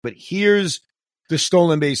But here's the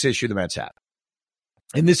stolen base issue the Mets have.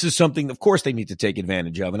 And this is something, of course, they need to take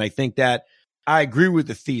advantage of. And I think that I agree with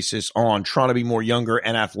the thesis on trying to be more younger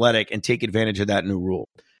and athletic and take advantage of that new rule.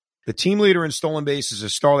 The team leader in stolen bases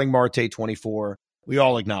is Starling Marte, 24. We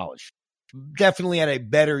all acknowledge. Definitely had a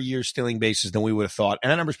better year stealing bases than we would have thought.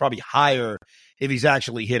 And that number's probably higher if he's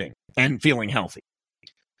actually hitting and feeling healthy.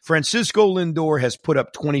 Francisco Lindor has put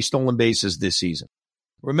up 20 stolen bases this season.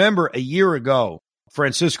 Remember, a year ago,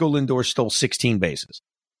 Francisco Lindor stole 16 bases.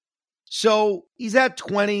 So he's at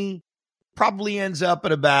 20, probably ends up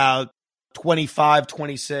at about 25,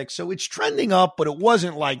 26. So it's trending up, but it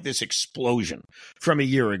wasn't like this explosion from a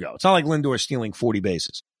year ago. It's not like Lindor stealing 40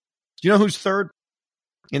 bases. Do you know who's third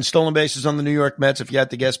in stolen bases on the New York Mets, if you had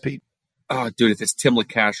to guess, Pete? Oh, dude, if it's Tim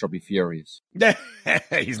LeCastro, I'll be furious.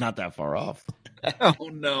 He's not that far off. Oh,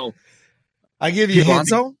 no. I give you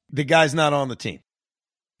Alonso? The guy's not on the team.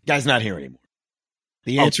 Guy's not here anymore.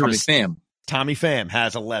 The answer is Pham. Tommy Pham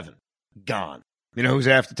has 11. Gone. You know who's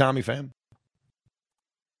after Tommy Pham?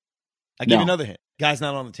 I'll give you another hint. Guy's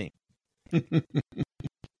not on the team.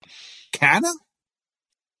 Canna?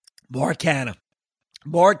 Mark Canna.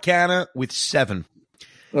 Mark Canna with 7.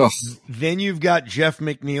 Ugh. Then you've got Jeff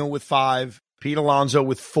McNeil with 5, Pete Alonso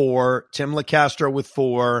with 4, Tim LeCastro with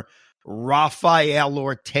 4, Rafael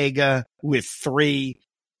Ortega with 3,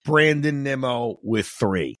 Brandon Nimmo with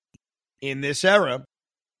 3. In this era,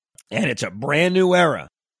 and it's a brand new era,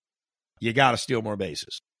 you got to steal more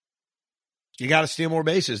bases. You got to steal more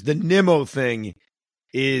bases. The Nimmo thing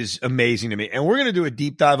is amazing to me. And we're going to do a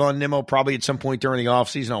deep dive on Nimmo probably at some point during the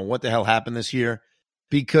offseason on what the hell happened this year,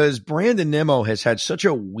 because Brandon Nimmo has had such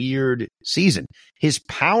a weird season. His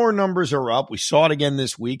power numbers are up. We saw it again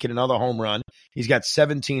this week in another home run. He's got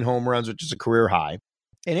 17 home runs, which is a career high.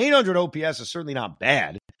 And 800 OPS is certainly not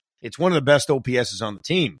bad. It's one of the best OPSs on the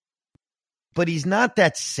team. But he's not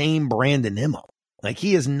that same Brandon Nimmo. Like,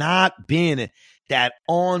 he has not been that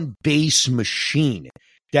on-base machine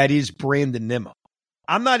that is Brandon Nimmo.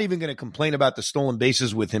 I'm not even going to complain about the stolen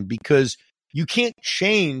bases with him because you can't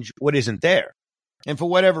change what isn't there. And for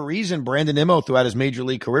whatever reason, Brandon Nimmo throughout his major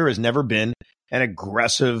league career has never been an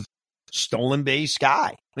aggressive stolen base guy.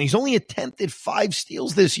 I mean, he's only a 10th at 5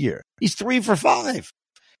 steals this year. He's 3 for 5.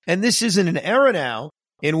 And this isn't an era now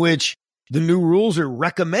in which the new rules are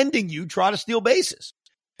recommending you try to steal bases.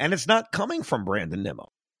 And it's not coming from Brandon Nimmo.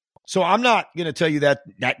 So I'm not going to tell you that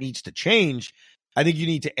that needs to change. I think you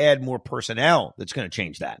need to add more personnel that's going to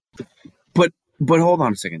change that. But hold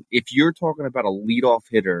on a second. If you're talking about a leadoff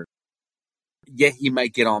hitter, yeah, he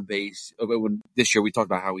might get on base. When this year we talked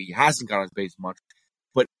about how he hasn't got on base much,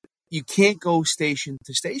 but you can't go station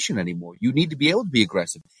to station anymore. You need to be able to be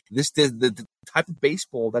aggressive. The type of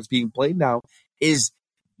baseball that's being played now is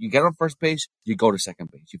you get on first base, you go to second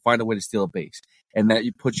base. You find a way to steal a base, and that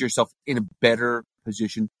you put yourself in a better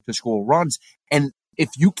position to score runs. And if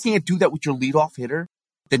you can't do that with your leadoff hitter,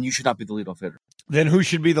 then you should not be the leadoff hitter. Then who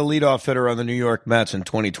should be the leadoff hitter on the New York Mets in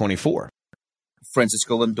 2024?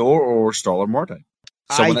 Francisco Lindor or Starling Marte.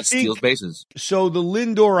 Someone that steals bases. So the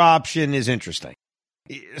Lindor option is interesting.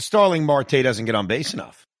 Starling Marte doesn't get on base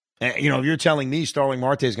enough. You know, if you're telling me Starling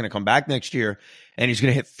Marte is going to come back next year and he's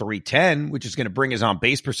going to hit 310, which is going to bring his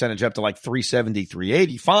on-base percentage up to like 370,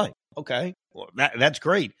 380, fine. Okay, well, that's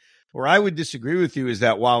great. Where I would disagree with you is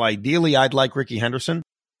that while ideally I'd like Ricky Henderson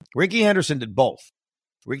did both.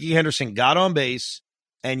 Ricky Henderson got on base,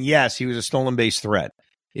 and yes, he was a stolen base threat.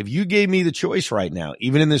 If you gave me the choice right now,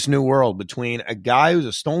 even in this new world, between a guy who's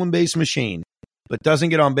a stolen base machine but doesn't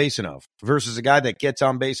get on base enough versus a guy that gets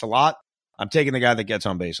on base a lot, I'm taking the guy that gets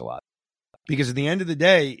on base a lot. Because at the end of the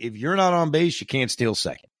day, if you're not on base, you can't steal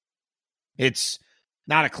second. It's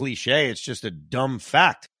not a cliche. It's just a dumb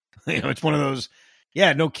fact. You know, it's one of those,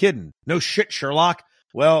 yeah, no kidding. No shit, Sherlock.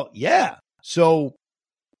 Well, yeah. So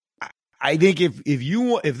I think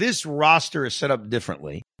if this roster is set up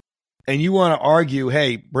differently and you want to argue,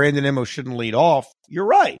 hey, Brandon Nimmo shouldn't lead off, you're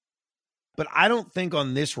right. But I don't think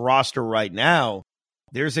on this roster right now,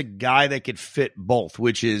 there's a guy that could fit both,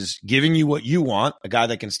 which is giving you what you want, a guy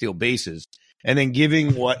that can steal bases, and then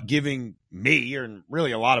giving me and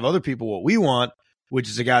really a lot of other people what we want, which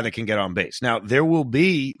is a guy that can get on base. Now, there will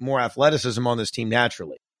be more athleticism on this team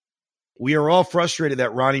naturally. We are all frustrated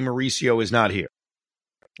that Ronnie Mauricio is not here.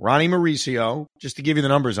 Ronnie Mauricio, just to give you the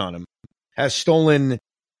numbers on him, has stolen,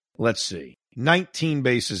 19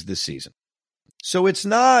 bases this season. So it's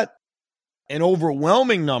not an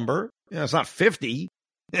overwhelming number. You know, it's not 50,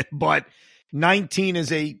 but 19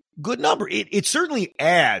 is a good number. It certainly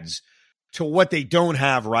adds to what they don't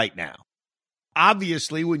have right now.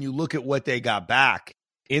 Obviously, when you look at what they got back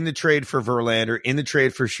in the trade for Verlander, in the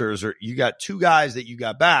trade for Scherzer. You got two guys that you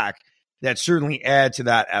got back that certainly add to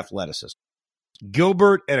that athleticism.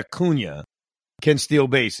 Gilbert and Acuna can steal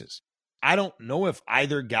bases. I don't know if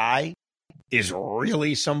either guy is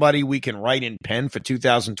really somebody we can write in pen for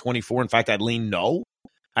 2024. In fact, I'd lean no.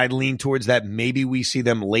 I'd lean towards that maybe we see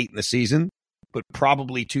them late in the season, but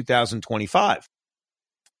probably 2025.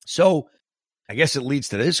 So I guess it leads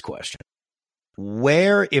to this question.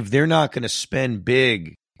 Where, if they're not going to spend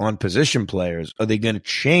big on position players, are they going to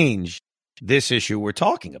change this issue we're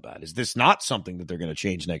talking about? Is this not something that they're going to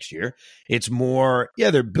change next year? It's more,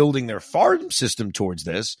 they're building their farm system towards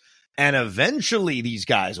this, and eventually these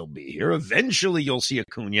guys will be here. Eventually you'll see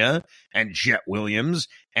Acuna and Jet Williams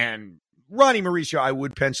and Ronnie Mauricio. I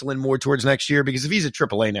would pencil in more towards next year, because if he's a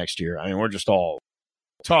AAA next year, I mean, we're just all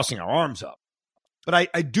tossing our arms up. But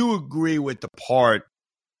I do agree with the part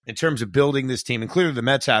in terms of building this team, and clearly the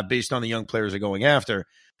Mets have, based on the young players they're going after,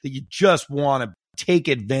 that you just want to take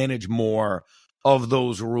advantage more of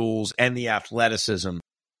those rules and the athleticism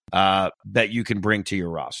that you can bring to your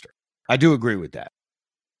roster. I do agree with that.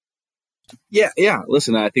 Yeah.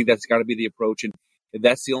 Listen, I think that's got to be the approach, and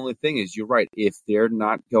that's the only thing is you're right. If they're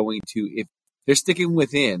not going to, if they're sticking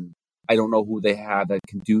within, I don't know who they have that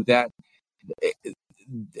can do that.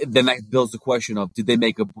 Then that builds the question of, did they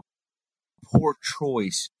make a poor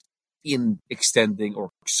choice in extending or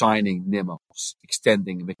signing Nimmo,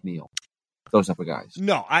 extending McNeil, those type of guys?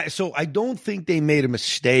 No, I don't think they made a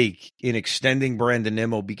mistake in extending Brandon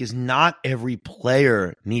Nimmo, because not every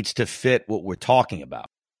player needs to fit what we're talking about.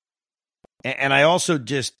 And I also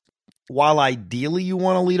just, while ideally you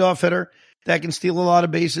want a leadoff hitter that can steal a lot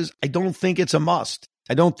of bases, I don't think it's a must.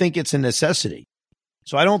 I don't think it's a necessity.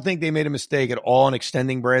 So I don't think they made a mistake at all in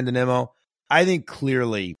extending Brandon Nimmo. I think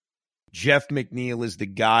clearly Jeff McNeil is the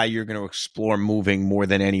guy you're going to explore moving more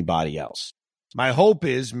than anybody else. My hope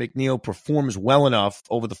is McNeil performs well enough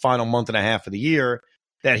over the final month and a half of the year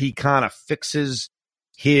that he kind of fixes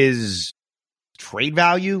his trade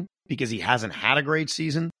value, because he hasn't had a great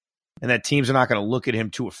season, and that teams are not going to look at him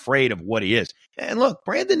too afraid of what he is. And look,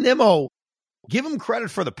 Brandon Nimmo, give him credit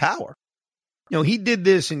for the power. You know, he did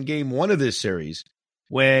this in game one of this series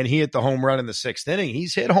when he hit the home run in the sixth inning.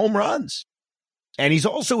 He's hit home runs. And he's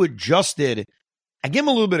also adjusted. I give him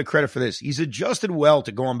a little bit of credit for this. He's adjusted well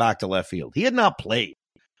to going back to left field. He had not played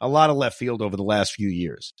a lot of left field over the last few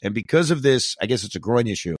years. And because of this, I guess it's a groin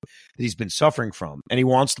issue that he's been suffering from, and he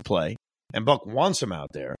wants to play, and Buck wants him out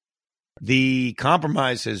there. The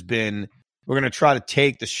compromise has been, we're going to try to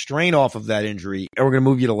take the strain off of that injury, and we're going to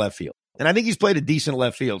move you to left field. And I think he's played a decent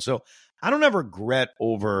left field. So I don't have regret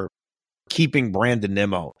over keeping Brandon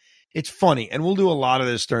Nimmo. It's funny, and we'll do a lot of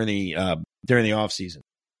this during the offseason.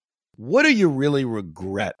 What do you really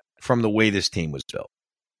regret from the way this team was built?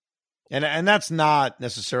 And that's not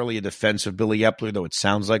necessarily a defense of Billy Epler, though it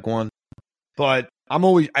sounds like one. But I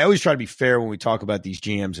always try to be fair when we talk about these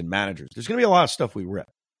GMs and managers. There's going to be a lot of stuff we rip.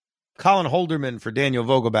 Colin Holderman for Daniel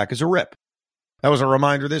Vogelback is a rip. That was a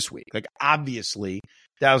reminder this week. Like, obviously,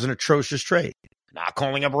 that was an atrocious trade. Not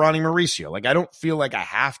calling up Ronnie Mauricio. Like, I don't feel like I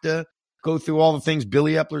have to go through all the things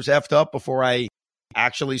Billy Epler's effed up before I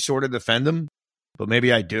actually sort of defend him, but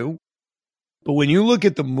maybe I do. But when you look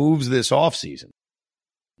at the moves this offseason,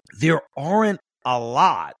 there aren't a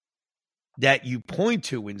lot that you point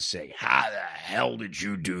to and say, how the hell did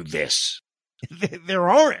you do this? There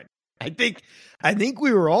aren't. I think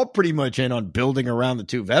we were all pretty much in on building around the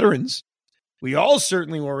two veterans. We all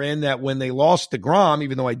certainly were in that when they lost DeGrom,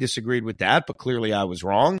 even though I disagreed with that, but clearly I was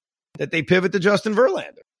wrong, that they pivot to Justin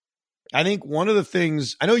Verlander. I think one of the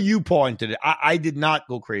things, I know you pointed it, I did not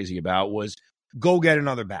go crazy about, was go get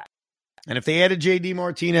another bat. And if they added J.D.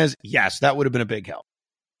 Martinez, yes, that would have been a big help.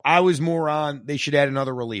 I was more on they should add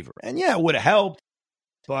another reliever. And yeah, it would have helped,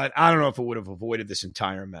 but I don't know if it would have avoided this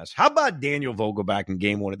entire mess. How about Daniel Vogelback in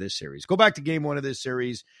game one of this series? Go back to game one of this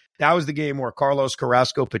series. That was the game where Carlos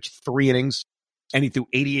Carrasco pitched 3 innings, and he threw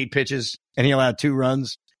 88 pitches, and he allowed 2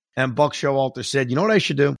 runs. And Buck Showalter said, you know what I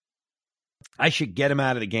should do? I should get him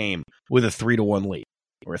out of the game with a 3-1 lead,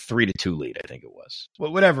 or a 3-2 lead, I think it was.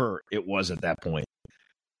 Well, whatever it was at that point.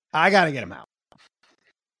 I got to get him out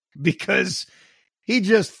because he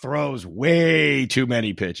just throws way too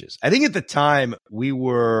many pitches. I think at the time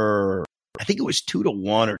I think it was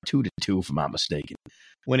 2-1 or 2-2, if I'm not mistaken,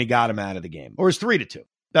 when he got him out of the game. Or it was 3-2.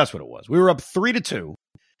 That's what it was. We were up 3-2.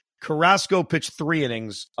 Carrasco pitched 3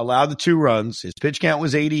 innings, allowed the 2 runs. His pitch count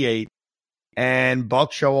was 88. And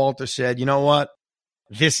Buck Showalter said, you know what?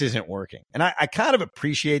 This isn't working. And I kind of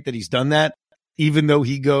appreciate that he's done that, even though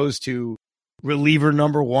he goes to reliever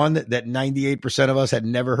number one that 98% of us had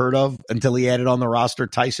never heard of until he added on the roster,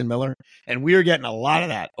 Tyson Miller. And we are getting a lot of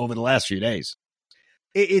that over the last few days.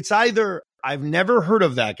 It's either I've never heard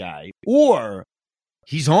of that guy or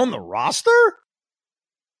he's on the roster.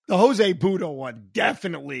 The Jose Butto one,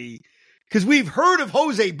 definitely. Because we've heard of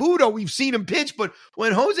Jose Butto. We've seen him pitch. But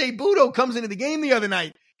when Jose Butto comes into the game the other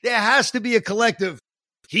night, there has to be a collective.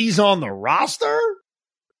 He's on the roster?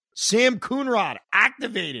 Sam Coonrod,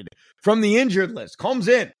 activated from the injured list, comes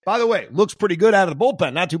in. By the way, looks pretty good out of the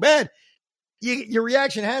bullpen. Not too bad. Your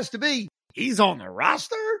reaction has to be, he's on the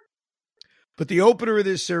roster? But the opener of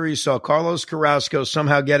this series saw Carlos Carrasco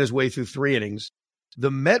somehow get his way through 3 innings.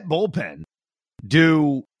 The Met bullpen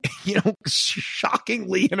do,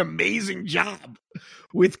 shockingly an amazing job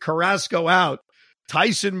with Carrasco out.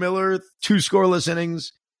 Tyson Miller, 2 scoreless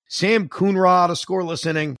innings. Sam Coonrod, a scoreless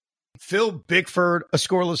inning. Phil Bickford, a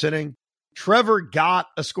scoreless inning. Trevor Gott,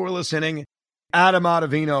 a scoreless inning. Adam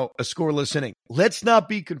Ottavino, a scoreless inning. Let's not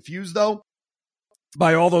be confused, though,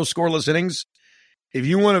 by all those scoreless innings. If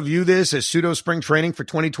you want to view this as pseudo spring training for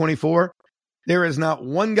 2024, there is not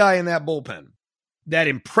one guy in that bullpen that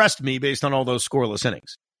impressed me based on all those scoreless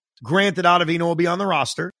innings. Granted, Ottavino will be on the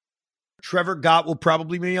roster. Trevor Gott will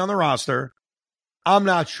probably be on the roster. I'm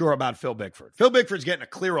not sure about Phil Bickford. Phil Bickford's getting a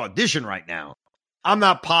clear audition right now. I'm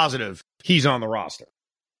not positive he's on the roster.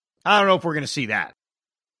 I don't know if we're going to see that.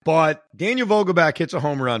 But Daniel Vogelbach hits a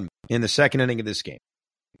home run in the second inning of this game.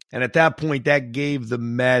 And at that point, that gave the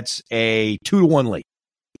Mets a 2-1 lead.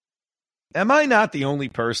 Am I not the only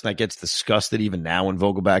person that gets disgusted even now when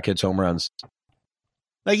Vogelbach hits home runs?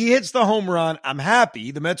 Like, he hits the home run. I'm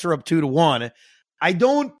happy. The Mets are up 2-1. I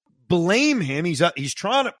don't blame him. He's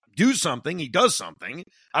trying to do something. He does something.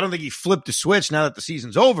 I don't think he flipped the switch now that the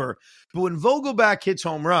season's over. But when Vogelbach hits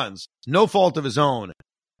home runs, no fault of his own,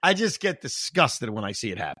 I just get disgusted when I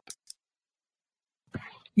see it happen.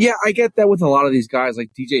 Yeah, I get that with a lot of these guys,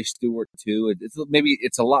 like DJ Stewart, too. Maybe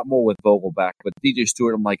it's a lot more with Vogelbach, but DJ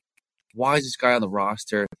Stewart, I'm like, why is this guy on the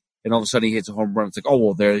roster? And all of a sudden he hits a home run. It's like, oh,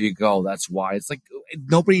 well, there you go. That's why. It's like,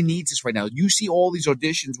 nobody needs this right now. You see all these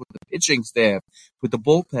auditions with the pitching staff, with the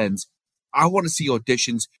bullpens. I want to see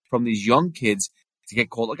auditions from these young kids to get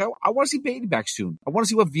called. Like, I want to see Beatty back soon. I want to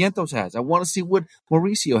see what Vientos has. I want to see what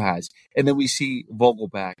Mauricio has. And then we see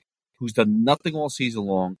Vogelbach, who's done nothing all season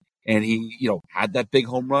long. And he, had that big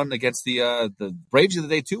home run against the Braves the other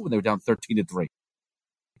day, too, when they were down 13-3.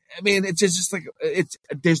 I mean, it's just like,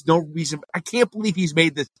 there's no reason. I can't believe he's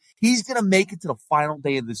made this. He's going to make it to the final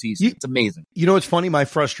day of the season. It's amazing. You know what's funny? My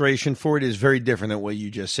frustration for it is very different than what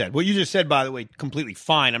you just said. What you just said, by the way, completely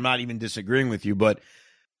fine. I'm not even disagreeing with you. But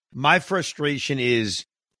my frustration is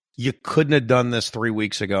you couldn't have done this 3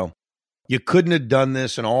 weeks ago. You couldn't have done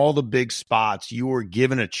this in all the big spots you were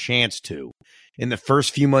given a chance to in the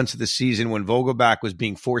first few months of the season when Vogelbach was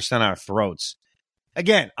being forced down our throats.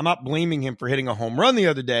 Again, I'm not blaming him for hitting a home run the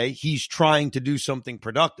other day. He's trying to do something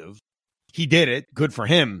productive. He did it. Good for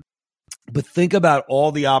him. But think about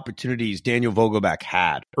all the opportunities Daniel Vogelbach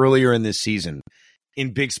had earlier in this season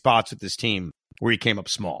in big spots with this team where he came up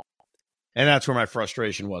small. And that's where my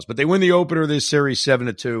frustration was. But they win the opener of this series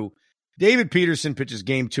 7-2. David Peterson pitches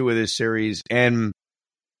game 2 of this series. And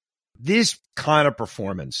this kind of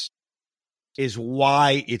performance is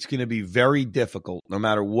why it's going to be very difficult, no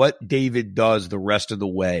matter what David does the rest of the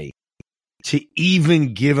way, to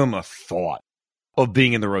even give him a thought of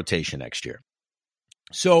being in the rotation next year.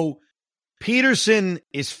 So Peterson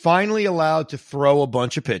is finally allowed to throw a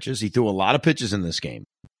bunch of pitches. He threw a lot of pitches in this game.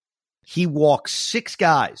 He walked 6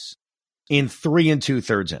 guys in 3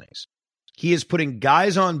 2/3 innings. He is putting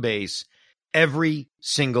guys on base every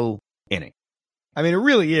single inning. I mean, it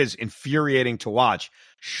really is infuriating to watch.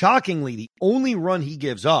 Shockingly, the only run he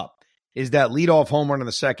gives up is that leadoff home run in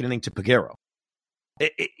the second inning to Peguero.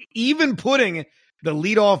 Even putting the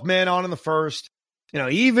leadoff man on in the first,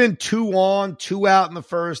 even 2 on, 2 out in the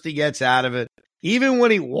first, he gets out of it. Even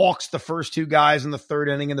when he walks the first 2 guys in the third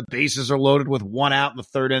inning and the bases are loaded with 1 out in the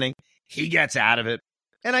third inning, he gets out of it.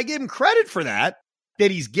 And I give him credit for that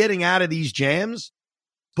he's getting out of these jams.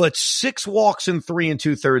 But 6 walks in 3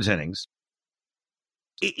 2/3 innings.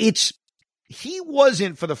 He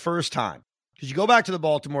wasn't for the first time. Because you go back to the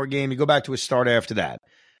Baltimore game, you go back to his start after that.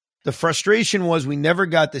 The frustration was we never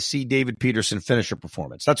got to see David Peterson finish a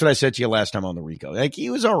performance. That's what I said to you last time on the Rico. Like, he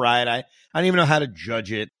was all right. I don't even know how to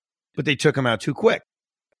judge it, but they took him out too quick.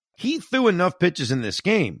 He threw enough pitches in this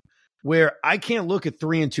game where I can't look at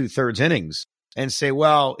 3 2/3 innings and say,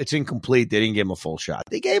 well, it's incomplete. They didn't give him a full shot.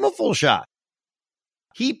 They gave him a full shot.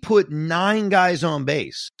 He put 9 guys on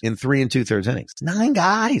base in 3 2/3 innings. 9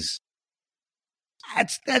 guys.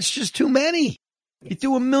 That's just too many. He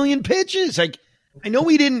threw 1,000,000 pitches. Like, I know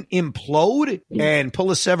he didn't implode and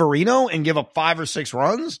pull a Severino and give up 5 or 6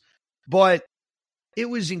 runs, but it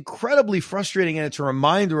was incredibly frustrating, and it's a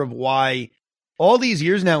reminder of why all these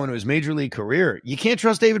years now into his major league career, you can't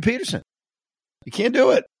trust David Peterson. You can't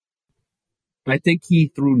do it. I think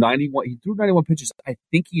he threw 91. He threw 91 pitches. I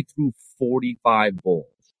think he threw 45 balls.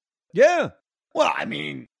 Yeah. Well, I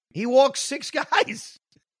mean, he walked 6 guys,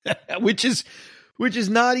 which is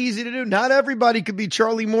not easy to do. Not everybody could be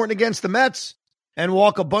Charlie Morton against the Mets and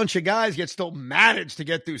walk a bunch of guys, yet still manage to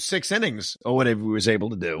get through 6 innings or whatever he was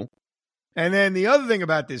able to do. And then the other thing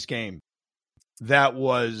about this game that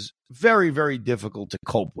was very, very difficult to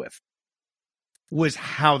cope with was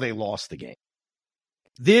how they lost the game.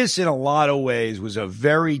 This, in a lot of ways, was a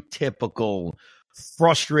very typical,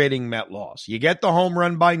 frustrating Met loss. You get the home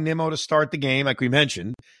run by Nimmo to start the game, like we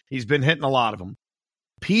mentioned. He's been hitting a lot of them.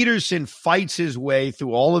 Peterson fights his way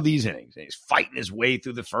through all of these innings. He's fighting his way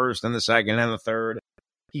through the first and the second and the third.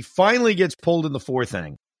 He finally gets pulled in the 4th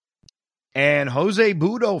inning. And Jose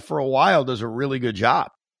Budo, for a while, does a really good job.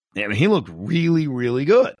 I mean, he looked really, really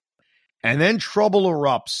good. And then trouble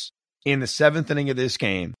erupts in the 7th inning of this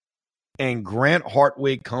game. And Grant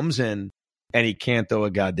Hartwig comes in, and he can't throw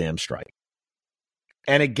a goddamn strike.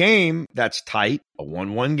 And a game that's tight, a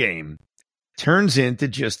 1-1 game, turns into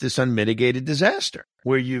just this unmitigated disaster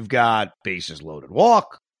where you've got bases loaded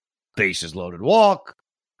walk,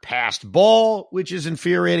 passed ball, which is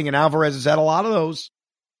infuriating, and Alvarez has had a lot of those.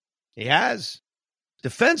 He has.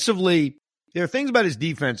 Defensively, there are things about his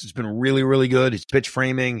defense that's been really, really good. His pitch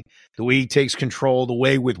framing, the way he takes control, the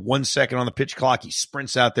way with 1 second on the pitch clock, he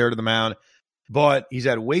sprints out there to the mound. But he's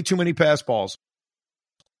had way too many pass balls.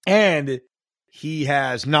 And he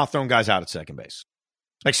has not thrown guys out at second base.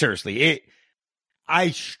 Like, seriously,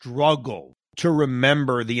 I struggle to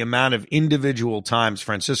remember the amount of individual times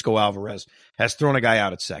Francisco Alvarez has thrown a guy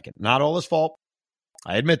out at second. Not all his fault.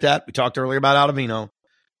 I admit that. We talked earlier about Ottavino.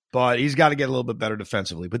 But he's got to get a little bit better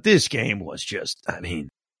defensively. But this game was just, I mean,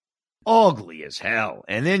 ugly as hell.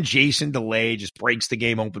 And then Jason DeLay just breaks the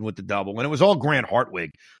game open with the double. And it was all Grant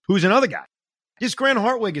Hartwig, who's another guy. This Grant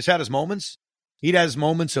Hartwig has had his moments. He'd has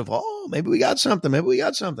moments of, oh, maybe we got something.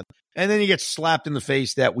 And then he gets slapped in the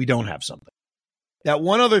face that we don't have something. That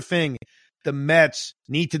one other thing the Mets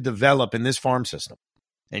need to develop in this farm system.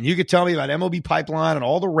 And you could tell me about MLB Pipeline and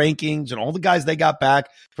all the rankings and all the guys they got back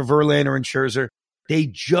for Verlander and Scherzer. They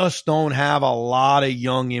just don't have a lot of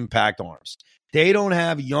young impact arms. They don't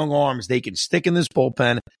have young arms they can stick in this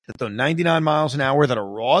bullpen that throw 99 miles an hour that are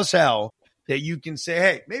raw as hell that you can say,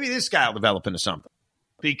 hey, maybe this guy will develop into something.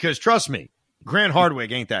 Because trust me, Grant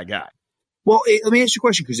Hartwig ain't that guy. Well, let me ask you a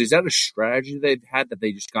question, because is that a strategy they've had that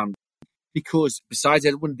they just gone? Because besides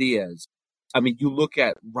Edwin Diaz, I mean, you look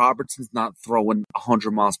at Robertson's not throwing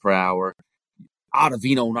 100 miles per hour.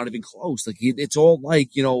 Ottavino, not even close. Like, it's all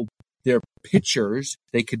like, they're pitchers.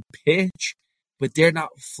 They could pitch, but they're not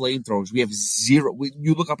flamethrowers. We have zero.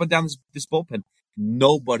 You look up and down this bullpen,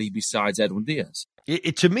 nobody besides Edwin Diaz.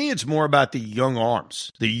 To me, it's more about the young arms,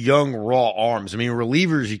 the young raw arms. I mean,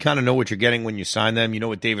 relievers, you kind of know what you're getting when you sign them. You know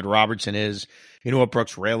what David Robertson is. You know what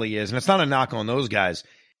Brooks Raley is. And it's not a knock on those guys.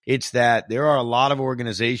 It's that there are a lot of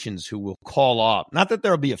organizations who will call up, not that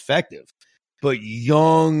they'll be effective, but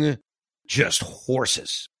young, just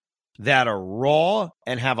horses that are raw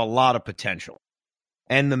and have a lot of potential.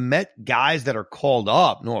 And the Met guys that are called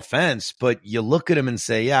up, no offense, but you look at them and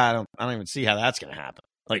say, yeah, I don't even see how that's going to happen.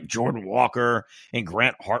 Like Jordan Walker and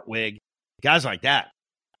Grant Hartwig, guys like that.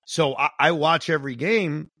 So I watch every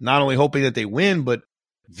game, not only hoping that they win, but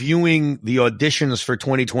viewing the auditions for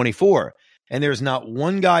 2024. And there's not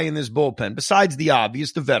one guy in this bullpen, besides the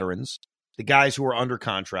obvious, the veterans, the guys who are under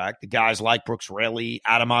contract, the guys like Brooks Raley,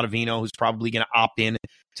 Adam Ottavino, who's probably going to opt in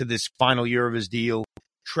to this final year of his deal,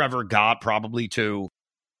 Trevor Gott probably too.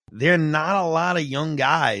 There are not a lot of young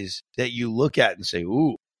guys that you look at and say,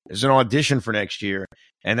 ooh, there's an audition for next year,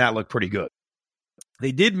 and that looked pretty good.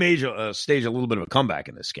 They did stage a little bit of a comeback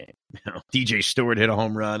in this game. DJ Stewart hit a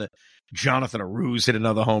home run. Jonathan Aruz hit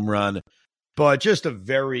another home run. But just an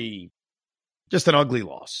ugly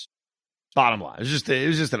loss. Bottom line, it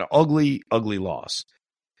was just an ugly, ugly loss.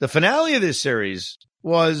 The finale of this series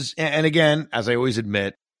was, and again, as I always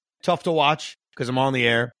admit, tough to watch because I'm on the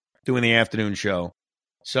air doing the afternoon show.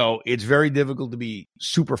 So it's very difficult to be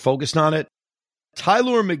super focused on it.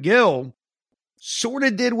 Tyler McGill sort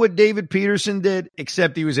of did what David Peterson did,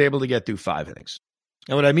 except he was able to get through 5 innings.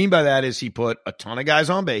 And what I mean by that is he put a ton of guys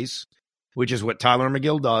on base, which is what Tyler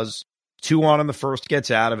McGill does. 2 on in the first,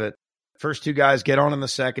 gets out of it. First 2 guys get on in the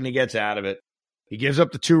second, he gets out of it. He gives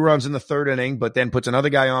up the 2 runs in the 3rd inning, but then puts another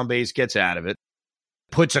guy on base, gets out of it.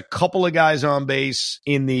 puts a couple of guys on base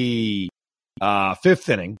in the fifth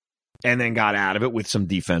inning, and then got out of it with some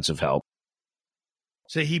defensive help.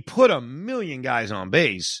 So he put a million guys on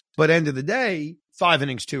base, but end of the day, 5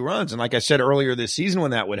 innings, 2 runs. And like I said earlier this season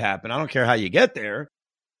when that would happen, I don't care how you get there.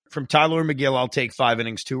 From Tyler McGill, I'll take 5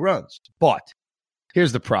 innings, 2 runs. But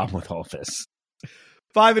here's the problem with all this.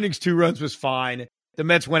 5 innings, 2 runs was fine. The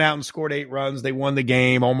Mets went out and scored 8 runs. They won the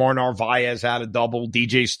game. Omar Narvaez had a double.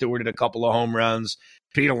 DJ Stewart had a couple of home runs.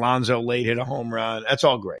 Pete Alonso late hit a home run. That's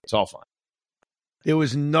all great. It's all fine. There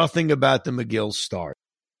was nothing about the McGill start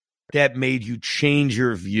that made you change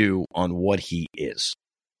your view on what he is.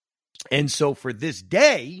 And so for this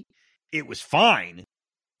day, it was fine.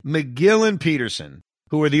 McGill and Peterson,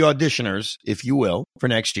 who are the auditioners, if you will, for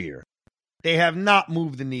next year, they have not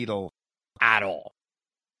moved the needle at all.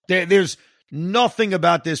 There's nothing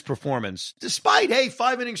about this performance, despite,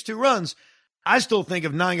 5 innings, 2 runs. I still think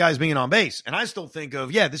of 9 guys being on base. And I still think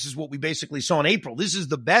of, this is what we basically saw in April. This is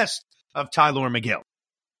the best of Tyler McGill.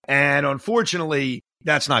 And unfortunately,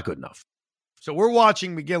 that's not good enough. So we're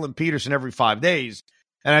watching McGill and Peterson every 5 days.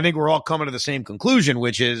 And I think we're all coming to the same conclusion,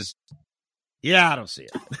 which is, I don't see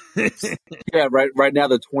it. Right now,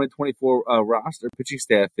 the 2024 roster pitching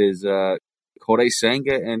staff is Kodai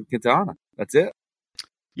Senga and Quintana. That's it.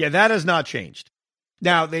 Yeah, that has not changed.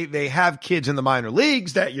 Now, they have kids in the minor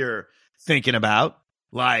leagues that you're thinking about,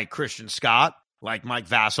 like Christian Scott, like Mike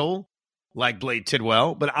Vassell, like Blade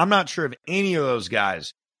Tidwell, but I'm not sure if any of those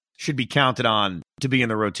guys should be counted on to be in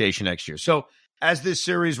the rotation next year. So as this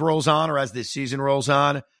series rolls on or as this season rolls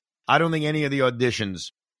on, I don't think any of the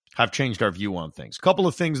auditions have changed our view on things. Couple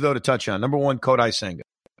of things, though, to touch on. Number one, Kodai Senga.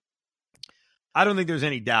 I don't think there's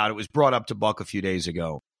any doubt. It was brought up to Buck a few days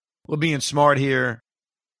ago. We're being smart here.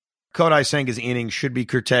 Kodai Senga's innings should be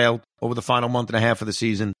curtailed over the final month and a half of the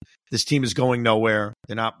season. This team is going nowhere.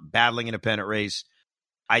 They're not battling in a pennant race.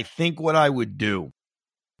 I think what I would do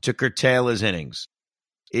to curtail his innings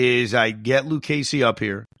is I'd get Lucchesi up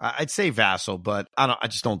here. I'd say Vassell, but I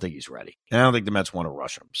just don't think he's ready. And I don't think the Mets want to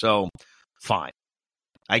rush him. So, fine.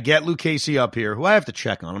 I get Lucchesi up here, who I have to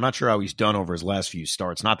check on. I'm not sure how he's done over his last few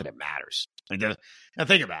starts. Not that it matters. Now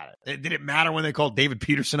think about it. Did it matter when they called David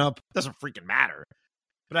Peterson up? It doesn't freaking matter.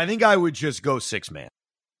 But I think I would just go 6-man.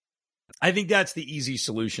 I think that's the easy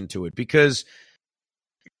solution to it because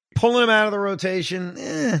pulling him out of the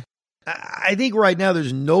rotation, I think right now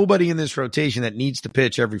there's nobody in this rotation that needs to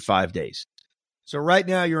pitch every 5 days. So right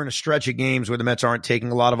now you're in a stretch of games where the Mets aren't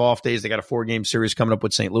taking a lot of off days. They got a 4-game series coming up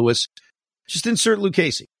with St. Louis. Just insert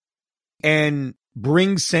Lucchesi and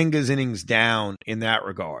bring Senga's innings down in that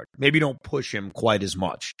regard. Maybe don't push him quite as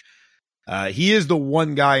much. He is the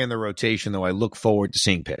one guy in the rotation, though, I look forward to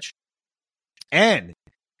seeing pitch. And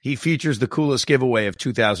he features the coolest giveaway of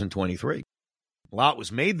 2023. A lot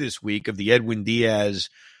was made this week of the Edwin Diaz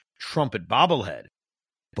trumpet bobblehead.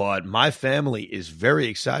 But my family is very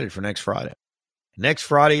excited for next Friday. Next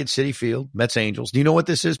Friday at Citi Field, Mets Angels. Do you know what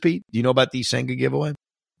this is, Pete? Do you know about the Senga giveaway?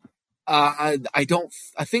 I don't.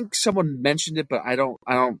 I think someone mentioned it, but I don't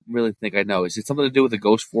really think I know. Is it something to do with the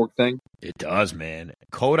ghost fork thing? It does, man.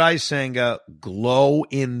 Kodai Senga glow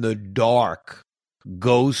in the dark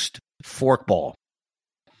ghost fork ball.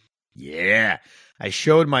 Yeah. I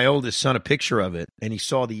showed my oldest son a picture of it, and he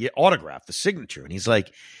saw the autograph, the signature, and he's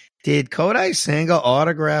like, "Did Kodai Senga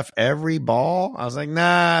autograph every ball?" I was like,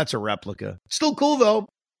 "Nah, it's a replica." Still cool, though.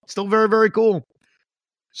 Still very, very cool.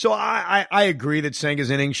 So I agree that Senga's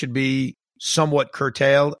innings should be somewhat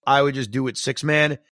curtailed. I would just do it 6-man.